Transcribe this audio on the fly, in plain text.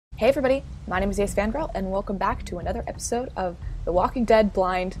Hey everybody, my name is AceFangirl, and welcome back to another episode of The Walking Dead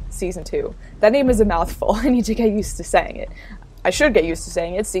Blind Season 2. That name is a mouthful. I need to get used to saying it. I should get used to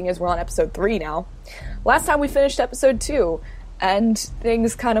saying it, seeing as we're on episode 3 now. Last time we finished episode 2, and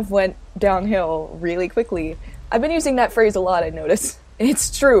things kind of went downhill really quickly. I've been using that phrase a lot, I notice.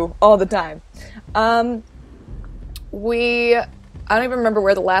 It's true, all the time. I don't even remember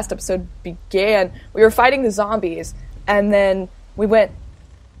where the last episode began. We were fighting the zombies, and then we went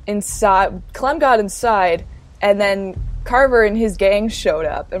inside. Clem got inside, and then Carver and his gang showed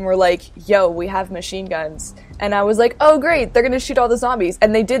up, and were like, yo, we have machine guns. And I was like, oh great, they're gonna shoot all the zombies.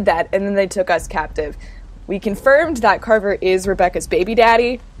 And they did that, and then they took us captive. We confirmed that Carver is Rebecca's baby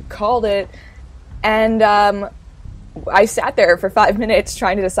daddy, called it, and I sat there for 5 minutes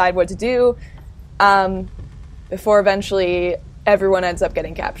trying to decide what to do, before eventually everyone ends up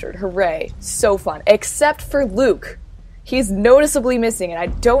getting captured. Hooray. So fun. Except for Luke. He's noticeably missing, and I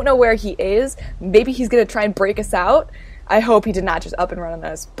don't know where he is. Maybe he's going to try and break us out. I hope he did not just up and run on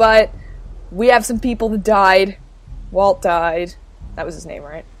us. But we have some people that died. Walt died. That was his name,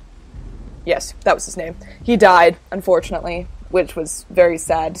 right? Yes, that was his name. He died, unfortunately, which was very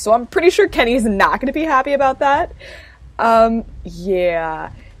sad. So I'm pretty sure Kenny's not going to be happy about that.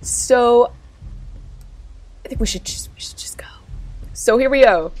 Yeah. So I think we should just go. So here we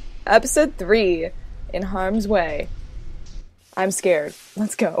go. Episode 3, In Harm's Way. I'm scared.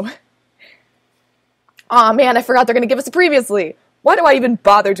 Let's go. Aw, man, I forgot they're going to give us a previously. Why do I even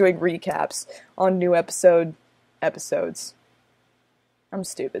bother doing recaps on new episodes? I'm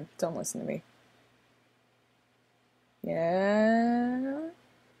stupid. Don't listen to me. Yeah.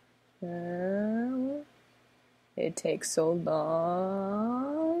 It takes so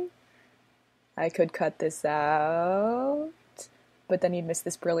long. I could cut this out, but then you'd miss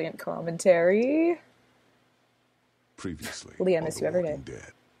this brilliant commentary. Previously, Lee, I miss you every day.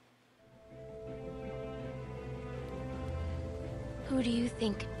 Dead. Who do you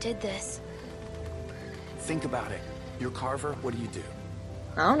think did this? Think about it. You're Carver, what do you do?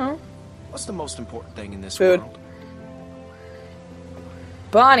 I don't know. What's the most important thing in this Food. world?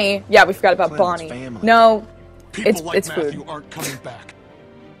 Bonnie. Yeah, we forgot about Clem's Bonnie. family. No, People like it's Matthew food. aren't coming back.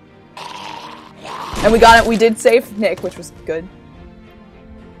 And we got it. We did save Nick, which was good.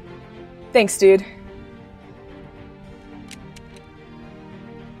 Thanks, dude.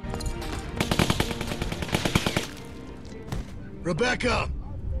 Rebecca,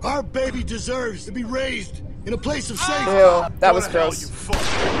 our baby deserves to be raised in a place of safety. Ew, that was gross.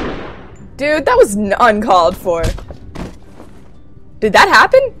 Dude, that was uncalled for. Did that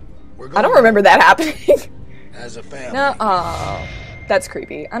happen? I don't remember that happening. As a family. No, oh, that's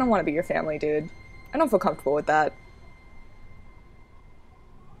creepy. I don't want to be your family, dude. I don't feel comfortable with that.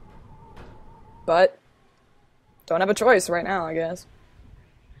 But don't have a choice right now, I guess.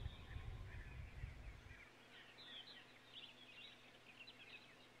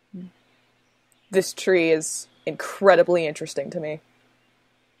 This tree is incredibly interesting to me.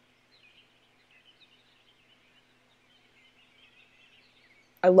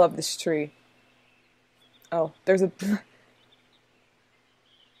 I love this tree. Oh, there's a...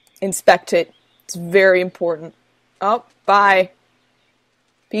 Inspect it. It's very important. Oh, bye.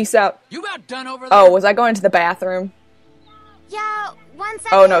 Peace out. You about done over there? Oh, was I going to the bathroom? Yeah, 1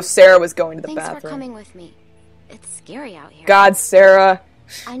 second. Oh no, Sarah was going to the Thanks bathroom. for coming with me. It's scary out here. God, Sarah.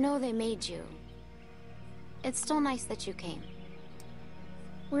 I know they made you. It's still nice that you came.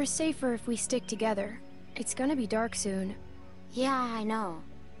 We're safer if we stick together. It's gonna be dark soon. Yeah, I know.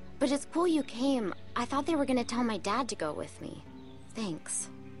 But it's cool you came. I thought they were gonna tell my dad to go with me. Thanks.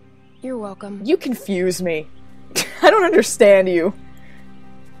 You're welcome. You confuse me. I don't understand you.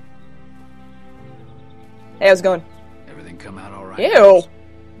 Hey, how's it going? Everything come out all right? Ew.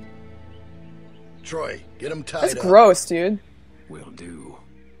 Troy, get him tied That's up. gross, dude. Will do.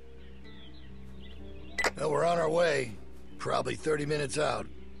 Well, we're on our way. Probably 30 minutes out.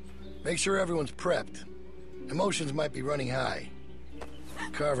 Make sure everyone's prepped. Emotions might be running high.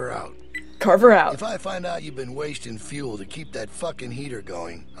 Carver out. Carver out. If I find out you've been wasting fuel to keep that fucking heater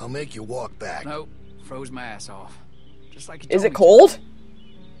going, I'll make you walk back. Nope. Froze my ass off. Just like you Is told it me cold?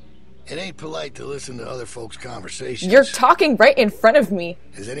 It ain't polite to listen to other folks' conversations. You're talking right in front of me.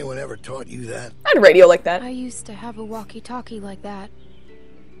 Has anyone ever taught you that? I had a radio like that. I used to have a walkie-talkie like that.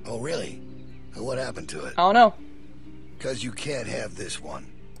 Oh, really? And what happened to it? I don't know. 'Cause you can't have this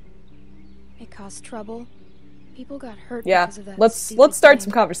one. It caused trouble. People got hurt Yeah, because of that. let's stupid start thing.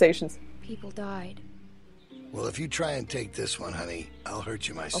 some conversations. People died. Well, if you try and take this one, honey, I'll hurt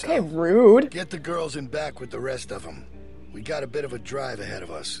you myself. Okay, rude. Get the girls in back with the rest of them. We got a bit of a drive ahead of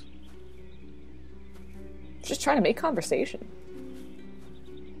us. Just trying to make conversation.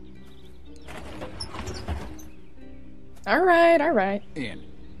 Alright, alright. In.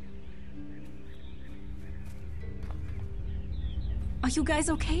 Are you guys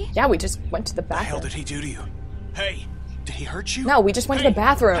okay? Yeah, we just went to the The hell bathroom. did he do to you? Hey, did he hurt you? No, we just went to the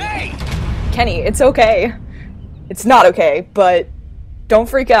bathroom. Hey! Kenny, it's okay. It's not okay, but don't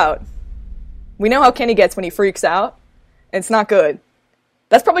freak out. We know how Kenny gets when he freaks out, and it's not good.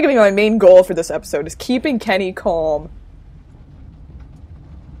 That's probably going to be my main goal for this episode, is keeping Kenny calm.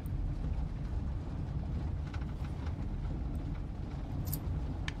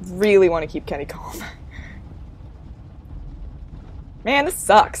 Really want to keep Kenny calm. Man, this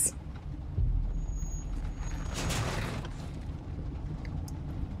sucks.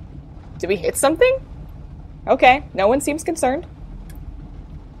 Did we hit something? Okay, no one seems concerned.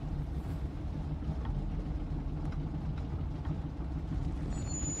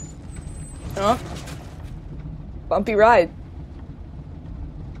 Oh. Bumpy ride.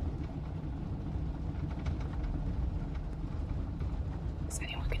 Is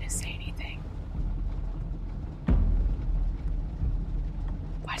anyone gonna say anything?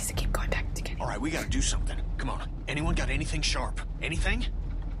 Why does it keep going back to Kenny? All right, we gotta do something. Come on. Anyone got anything sharp? Anything?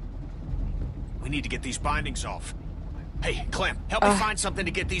 We need to get these bindings off. Hey, Clem, help me find something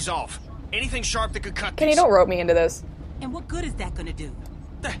to get these off. Anything sharp that could cut Kenny, these. don't rope me into this. And what good is that gonna do?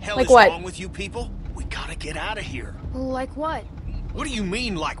 The hell Like is what? wrong with you people? We gotta get out of here. Like what? What do you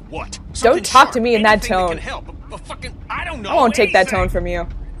mean, like what? Don't talk to me in that Anything tone. That can help. A fucking, I don't know. I won't take that anything. tone from you.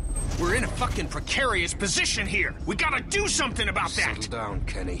 We're in a fucking precarious position here. We gotta do something about that. Settle down,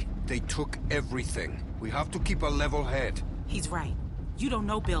 Kenny. They took everything. We have to keep a level head. He's right. You don't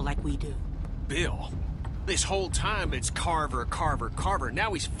know Bill like we do. Bill? This whole time it's Carver, Carver, Carver.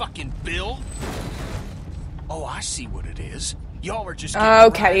 Now he's fucking Bill? Oh, I see what it is. Y'all are just getting a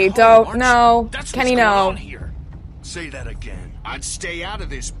ride Kenny, home, don't. aren't No. you? That's Kenny, what's going no. on here. Say that again. I'd stay out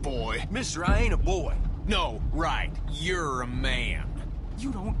of this, boy. Mister, I ain't a boy. No, right. You're a man.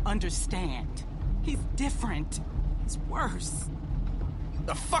 You don't understand. He's different. He's worse.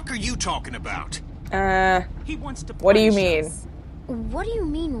 The fuck are you talking about? He wants to What do you punish mean? us. What do you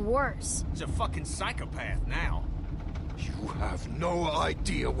mean worse? He's a fucking psychopath now. You have no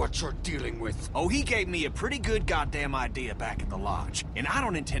idea what you're dealing with. Oh, he gave me a pretty good goddamn idea back at the lodge. And I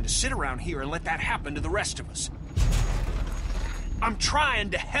don't intend to sit around here and let that happen to the rest of us. I'm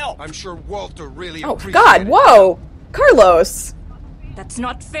trying to help. I'm sure Walter really Oh, appreciated God, it. whoa! Carlos! That's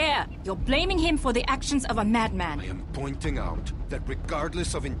not fair. You're blaming him for the actions of a I madman. am pointing out that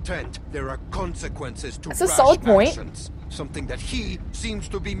regardless of intent, there are consequences to That's a rash solid point. actions. Something that he seems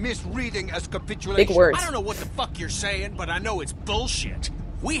to be misreading as capitulation. Big words. I don't know what the fuck you're saying, but I know it's bullshit.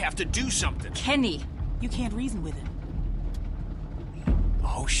 We have to do something. Kenny, You can't reason with him.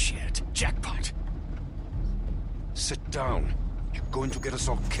 Oh shit. Jackpot. Sit down. You're going to get us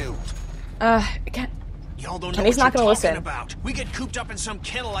all killed. Ken- Y'all don't know Kenny's what not you're gonna talking listen. about. We get cooped up in some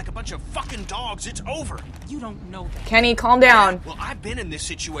kennel like a bunch of fucking dogs. It's over. You don't know that. Kenny, calm down. Well, I've been in this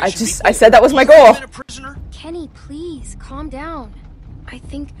situation I said that was my before. goal. You've been a prisoner? Kenny, please, calm down. I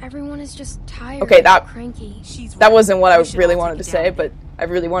think everyone is just tired Okay, that- and cranky. She's That right. wasn't what I We should really all wanted to take it say, down. but I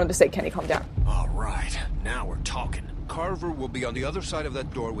really wanted to say, Kenny, calm down. All right. Now we're talking. Carver will be on the other side of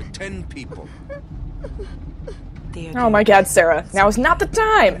that door with 10 people. There, Oh my God, Sarah. Now is not the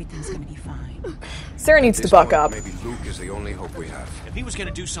time! Everything's gonna be fine. Sarah needs At to this buck point, up. Maybe Luke is the only hope we have. If he was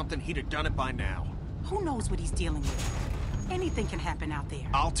gonna do something, he'd have done it by now. Who knows what he's dealing with? Anything can happen out there.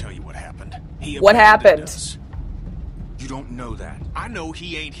 I'll tell you what happened. He What abandoned happened? us. You don't know that. I know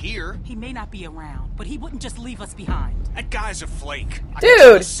he ain't here. He may not be around, but he wouldn't just leave us behind. That guy's a flake. I Dude. could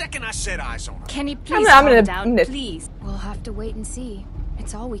tell the second I set eyes on him. Kenny, please I'm calm gonna- down, please. We'll have to wait and see.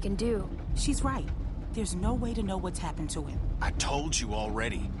 It's all we can do. She's right. There's no way to know what's happened to him. I told you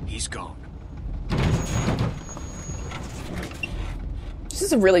already. He's gone. This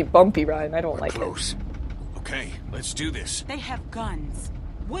is a really bumpy ride, and I don't like it. Close. Okay, let's do this. They have guns.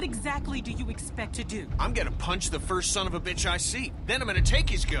 What exactly do you expect to do? I'm gonna punch the first son of a bitch I see. Then I'm gonna take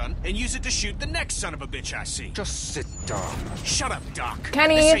his gun and use it to shoot the next son of a bitch I see. Just sit down. Shut up, Doc.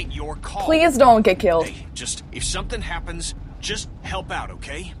 Kenny, This ain't your call. Please don't get killed. Hey, just, if something happens, just help out,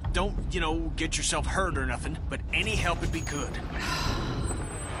 okay? Don't, get yourself hurt or nothing, but any help would be good.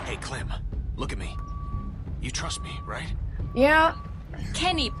 Hey, Clem, look at me. You trust me, right? Yeah.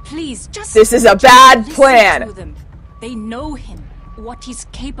 Kenny, please, just This is a bad listen plan. to them. They know him, what he's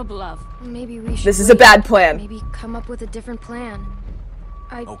capable of. Maybe we should This is a wait. bad plan. Maybe come up with a different plan.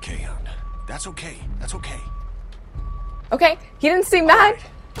 Okay, hon. That's okay. That's okay. Okay, he didn't seem mad.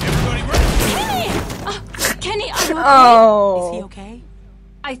 Everybody ready? Kenny, are you okay? Oh. Is he okay?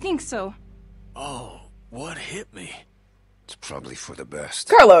 I think so. Oh, what hit me? It's probably for the best.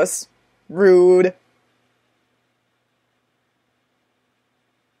 Carlos. Rude.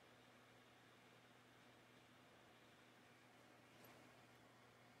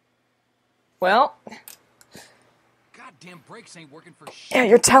 Well, Goddamn brakes ain't working for shit. yeah,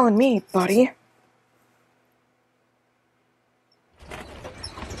 you're telling me, buddy.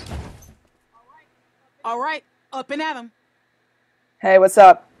 All right, up and at 'em. Hey, what's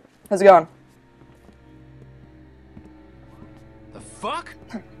up? How's it going? The fuck?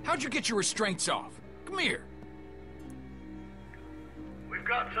 How'd you get your restraints off? Come here. We've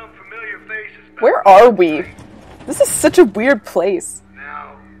got some familiar faces back. Where are we? This is such a weird place.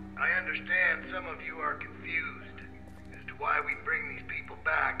 Now, I understand some of you are confused as to why we bring these people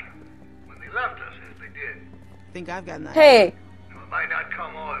back when they left us as they did. Think I've got an Hey, Now, it might not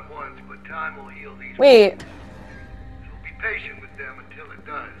come all at once, but time will heal these wait. wounds. So be patient with them until it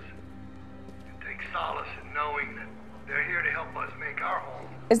does. And take solace in knowing that they're here to help us make our home.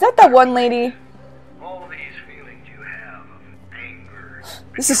 Is that one lady? All these feelings you have of anger,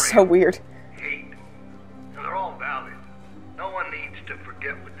 This is so weird. hate, now, they're all valid. No one needs to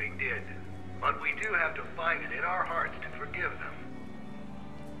forget what they did. But we do have to find it in our hearts to forgive them.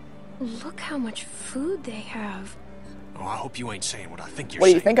 Look how much food they have. Oh, I hope you ain't saying what I think you're What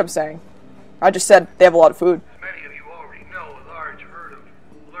do saying. you think I'm saying? I just said they have a lot of food. As many of you already know, a large herd of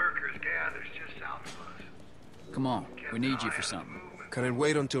lurkers gathers just south of us. Come on, we need you for something. Can it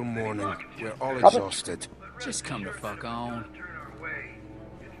wait until morning? We're all Probably. exhausted. Just come the fuck on. Turn our way.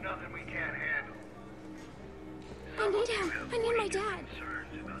 It's nothing we can't handle. I need him. I need my dad.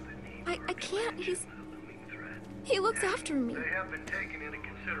 Concerns about the need I can't. He's... of looming threat. He looks after me. They have been taken into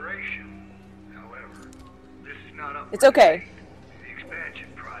consideration. However, this is not up It's for okay. debate. The expansion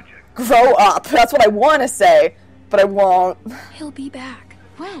project. Grow up. That's what I want to say, but I won't. He'll be back.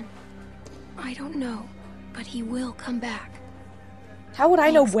 When? I don't know, but he will come back. How would I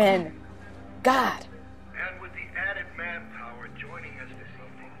know when? God. And with the added manpower joining us this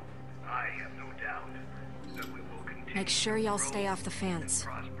evening, I have no doubt that we will continue. Make sure y'all stay off the fence.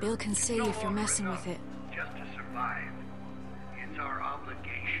 Bill can see No if you're longer messing enough with it. Just to survive. It's our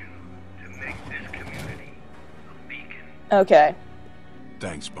obligation to make this community a beacon. Okay.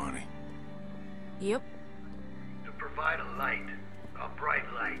 Thanks, Bonnie. Yep. To provide a light, a bright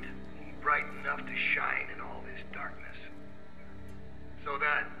light, bright enough to shine in all this darkness. So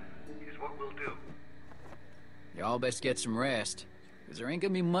that is what we'll do. Y'all best get some rest, because there ain't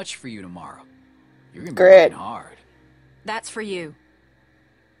gonna be much for you tomorrow. You're gonna be Great. working hard. That's for you.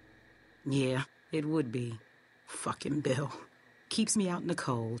 Yeah, it would be. Fucking Bill. Keeps me out in the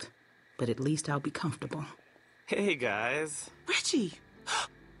cold, but at least I'll be comfortable. Hey, guys. Reggie,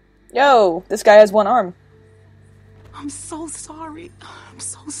 Yo, this guy has one arm. I'm so sorry. I'm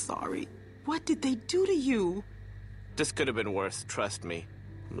so sorry. What did they do to you? This could have been worse, trust me.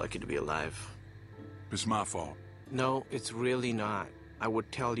 I'm lucky to be alive. It's my fault. No, it's really not. I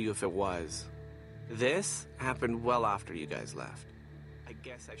would tell you if it was. This happened well after you guys left. I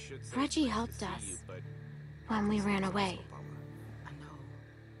guess I should say Reggie it's nice helped to see us you, but when we ran away. I know.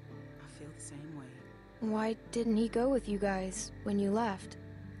 I feel the same way. Why didn't he go with you guys when you left?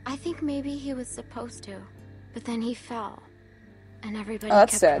 I think maybe he was supposed to, but then he fell, and everybody Oh,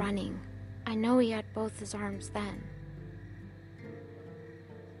 that's kept sad. running. I know he had both his arms then.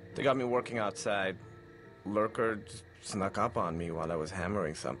 They got me working outside. Lurker snuck up on me while I was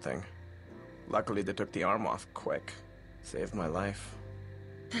hammering something. Luckily, they took the arm off quick. Saved my life.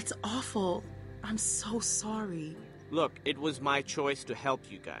 That's awful. I'm so sorry. Look, it was my choice to help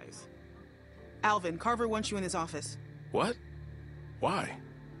you guys. Alvin, Carver wants you in his office. What? Why?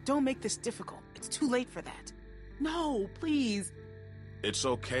 Don't make this difficult. It's too late for that. No, please. It's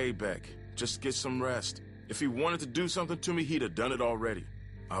okay, Beck. Just get some rest. If he wanted to do something to me, he'd have done it already.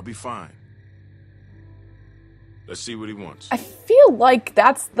 I'll be fine. Let's see what he wants. I feel like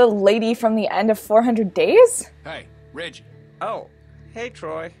that's the lady from the end of 400 Days? Hey, Reggie, Oh, hey,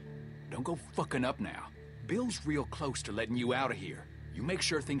 Troy. don't go fucking up now. Bill's real close to letting you out of here. You make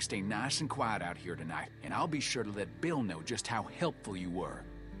sure things stay nice and quiet out here tonight, and I'll be sure to let Bill know just how helpful you were.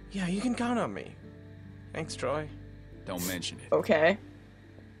 Yeah, you can count on me. Thanks, Troy. Don't mention it. Okay.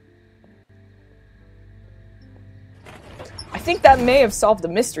 I think that may have solved the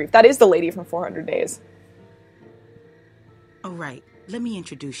mystery. If that is the lady from 400 Days. Oh, right. Let me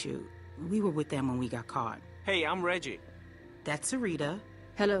introduce you. We were with them when we got caught. Hey, I'm Reggie. That's Sarita,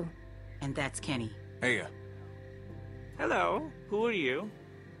 Hello. and that's Kenny. Hey, Hello, who are you?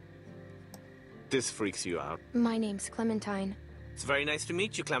 This freaks you out. My name's Clementine. It's very nice to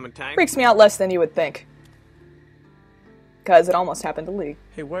meet you, Clementine. Freaks me out less than you would think. Because it almost happened to Lee.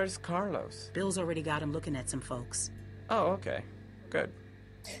 Hey, where's Carlos? Bill's already got him looking at some folks. Oh, okay. Good.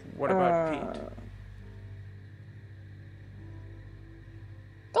 What about Pete?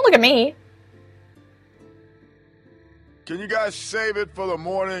 Don't look at me. Can you guys save it for the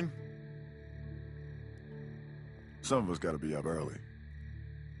morning? Some of us gotta be up early.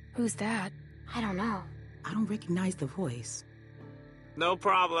 Who's that? I don't know. I don't recognize the voice. No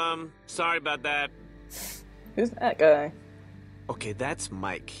problem. Sorry about that. Who's that guy? Okay, that's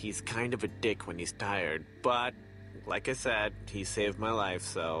Mike. He's kind of a dick when he's tired, but like I said, he saved my life,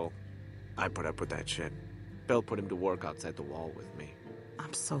 so I put up with that shit. Bill put him to work outside the wall with me.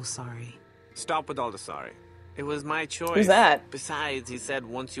 I'm so sorry. Stop with all the sorry. It was my choice. Who's that? Besides, he said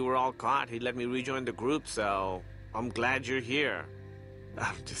once you were all caught, he'd let me rejoin the group, so I'm glad you're here.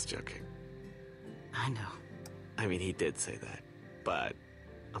 I'm just joking. I know. I mean, he did say that, but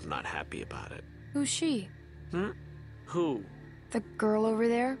I'm not happy about it. Who's she? Who? The girl over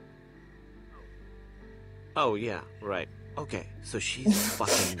there? Oh, yeah, right. Okay, so she's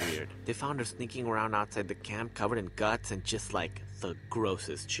fucking weird. They found her sneaking around outside the camp covered in guts and just like the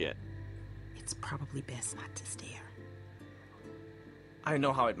grossest shit. It's probably best not to stare. I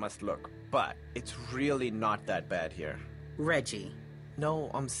know how it must look, but it's really not that bad here. Reggie. No,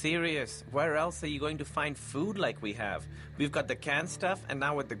 I'm serious. Where else are you going to find food like we have? We've got the canned stuff, and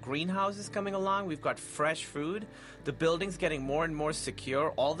now with the greenhouses coming along, we've got fresh food. The building's getting more and more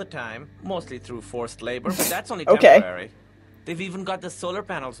secure all the time, mostly through forced labor, but that's only temporary. They've even got the solar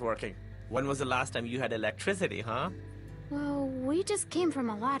panels working. When was the last time you had electricity, huh? Well, we just came from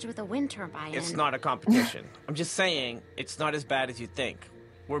a lodge with a wind turbine. It's not a competition. I'm just saying, it's not as bad as you think.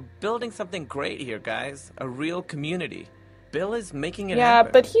 We're building something great here, guys. A real community. Bill is making it happen.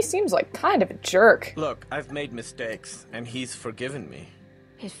 Yeah, but he seems like kind of a jerk. Look, I've made mistakes, and he's forgiven me.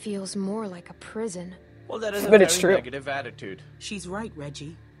 It feels more like a prison. Well, that is a But it's very true. negative attitude. She's right,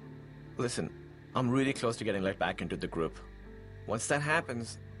 Reggie. Listen, I'm really close to getting let back into the group. Once that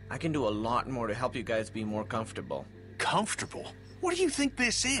happens, I can do a lot more to help you guys be more comfortable. Comfortable? What do you think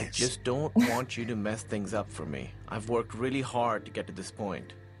this is? I just don't want you to mess things up for me. I've worked really hard to get to this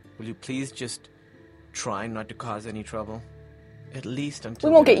point. Will you please just try not to cause any trouble? At least until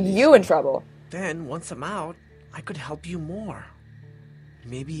We won't they're get released. you in trouble. Then, once I'm out, I could help you more.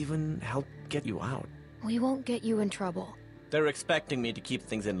 Maybe even help get you out. We won't get you in trouble. They're expecting me to keep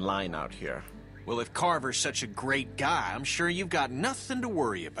things in line out here. Well, if Carver's such a great guy, I'm sure you've got nothing to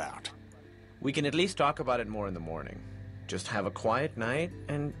worry about. We can at least talk about it more in the morning. Just have a quiet night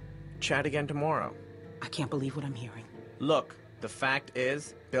and chat again tomorrow. I can't believe what I'm hearing. Look, the fact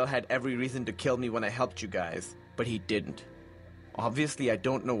is, Bill had every reason to kill me when I helped you guys, but he didn't. Obviously, I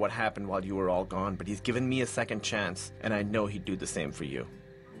don't know what happened while you were all gone, but he's given me a second chance, and I know he'd do the same for you.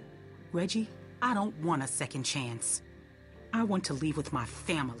 Reggie, I don't want a second chance. I want to leave with my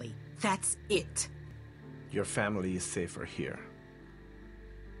family. That's it. Your family is safer here.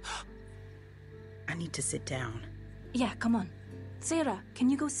 I need to sit down. Yeah, come on. Sarah, can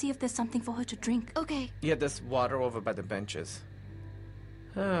you go see if there's something for her to drink? Okay. Yeah, there's water over by the benches.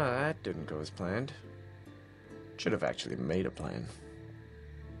 Ah, that didn't go as planned. Should have actually made a plan.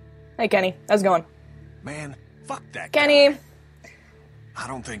 Hey, Kenny. How's it going? Man, fuck that Kenny! guy. I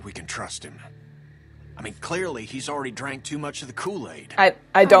don't think we can trust him. I mean, clearly he's already drank too much of the Kool-Aid.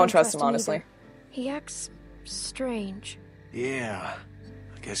 I don't trust him, honestly. either. He acts strange. Yeah.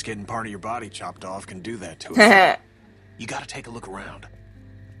 I guess getting part of your body chopped off can do that to us. You gotta take a look around.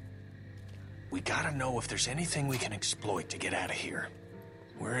 We gotta know if there's anything we can exploit to get out of here.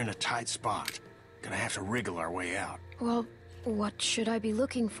 We're in a tight spot. Gonna have to wriggle our way out. Well, what should I be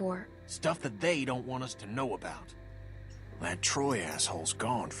looking for? Stuff that they don't want us to know about. That Troy asshole's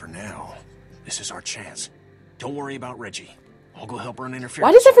gone for now. This is our chance. Don't worry about Reggie. I'll go help run interference.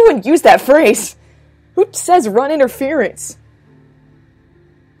 Why does everyone use that phrase? Who says run interference?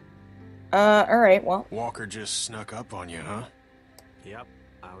 Alright, well. Walker just snuck up on you, huh? Yep,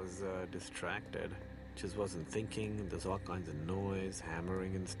 I was distracted. Just wasn't thinking. There's all kinds of noise,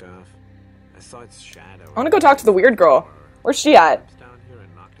 hammering and stuff. I saw its shadow. I wanna go talk to the weird girl. Where's she at? Down here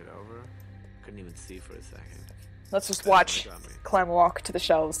and knocked it over. Couldn't even see for a second. Let's just watch Clem walk to the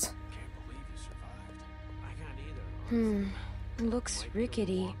shelves. Looks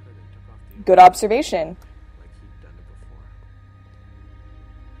rickety. Good observation.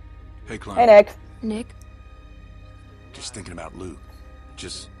 Hey, Clem. Hey, Nick. Nick? Just thinking about Luke.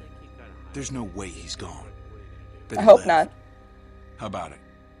 There's no way he's gone. That I he hope left. not. How about it?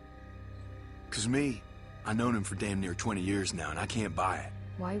 'Cause me, I known him for damn near 20 years now, and I can't buy it.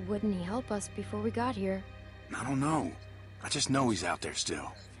 Why wouldn't he help us before we got here? I don't know. I just know he's out there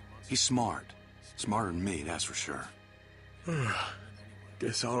still. He's smart. Smarter than me, that's for sure.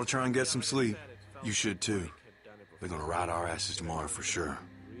 Guess I'll try and get some sleep. You should too. They're gonna ride our asses tomorrow for sure.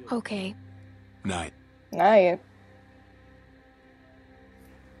 Okay. Night. Night.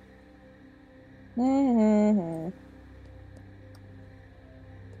 Mm-hmm.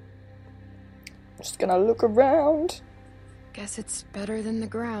 Just gonna look around. Guess it's better than the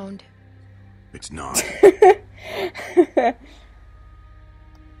ground. It's not.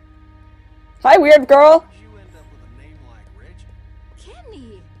 Hi, weird girl. You end up with a name like Reggie.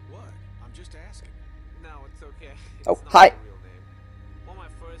 Kenny! What? I'm just asking. No, it's okay. Oh, It's not hi. my real name. On my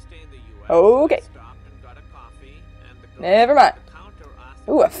first day in the US, Okay. I stopped and got a coffee, and the girl Never mind. at the counter asked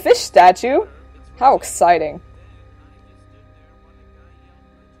Ooh, a fish statue. How exciting.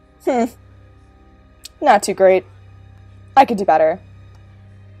 Not too great. I could do better.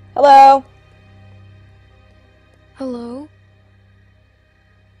 Hello? Hello?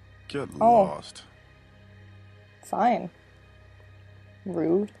 Get Oh. lost. Fine.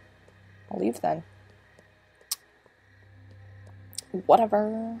 Rude. I'll leave then.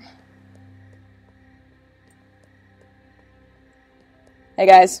 Whatever. Hey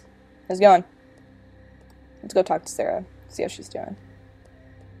guys. How's it going? Let's go talk to Sarah. See how she's doing.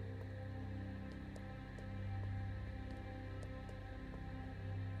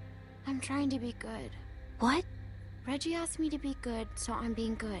 I'm trying to be good. What? Reggie asked me to be good, so I'm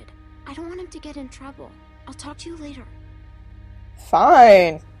being good. I don't want him to get in trouble. I'll talk to you later.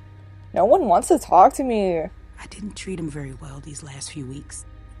 Fine. No one wants to talk to me. I didn't treat him very well these last few weeks.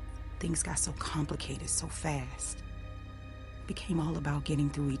 Things got so complicated so fast. It became all about getting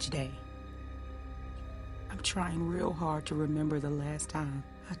through each day. I'm trying real hard to remember the last time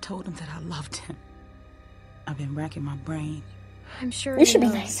I told him that I loved him. I've been racking my brain. I'm sure You he should be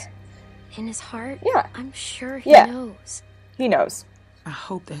knows. nice. In his heart, Yeah. I'm sure he Yeah. knows. He knows. I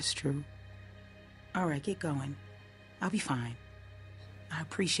hope that's true. All right, get going. I'll be fine. I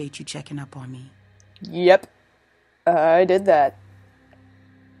appreciate you checking up on me. Yep. I did that.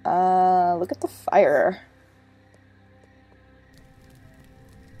 Look at the fire.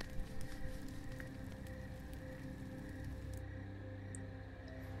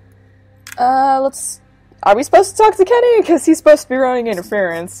 Let's... Are we supposed to talk to Kenny? Because he's supposed to be running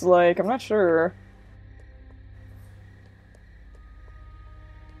interference. Like, I'm not sure.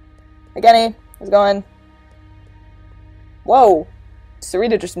 Hey, Kenny. How's it going? Whoa.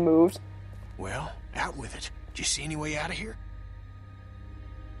 Sarita just moved. Well, out with it. Do you see any way out of here?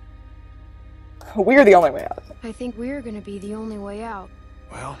 We're the only way out. I think we're gonna be the only way out.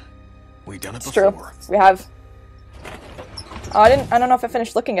 Well, we've done it It's before. true. We have. Oh, I don't know if I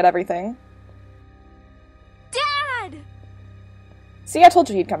finished looking at everything. Dad! See, I told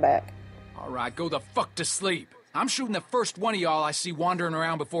you he'd come back. Alright, go the fuck to sleep. I'm shooting the first one of y'all I see wandering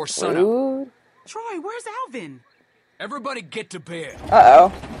around before sunup. Rude. Troy, where's Alvin? Everybody get to bed. Uh-oh.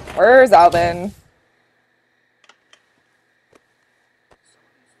 Where's Alvin?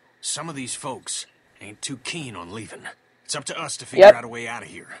 Some of these folks ain't too keen on leaving. It's up to us to figure out a way out of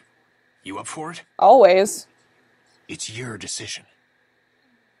here. You up for it? Always. It's your decision.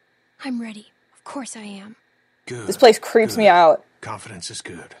 I'm ready. Of course I am. Good. This place creeps me out. Confidence is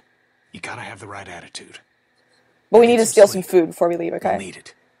good. You gotta have the right attitude. But we need to steal some food before we leave, okay? We'll need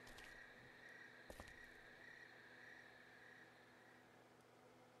it.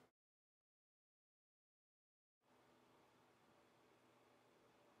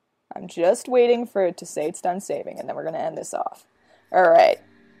 I'm just waiting for it to say it's done saving, and then we're going to end this off. Alright.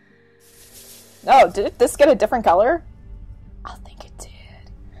 No, did this get a different color? I think it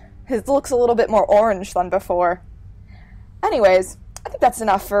did. It looks a little bit more orange than before. Anyways, I think that's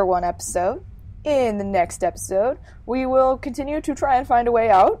enough for one episode. In the next episode, we will continue to try and find a way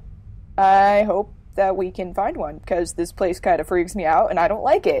out. I hope that we can find one, because this place kind of freaks me out, and I don't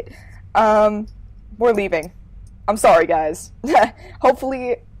like it. We're leaving. I'm sorry, guys.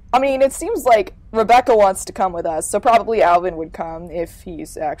 Hopefully... I mean, it seems like Rebecca wants to come with us, so probably Alvin would come if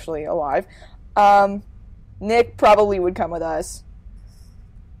he's actually alive. Nick probably would come with us.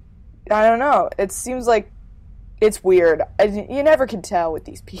 I don't know. It seems like it's weird. You never can tell with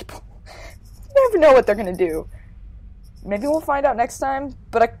these people. You never know what they're gonna do. Maybe we'll find out next time,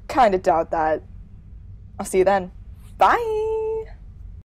 but I kind of doubt that. I'll see you then. Bye!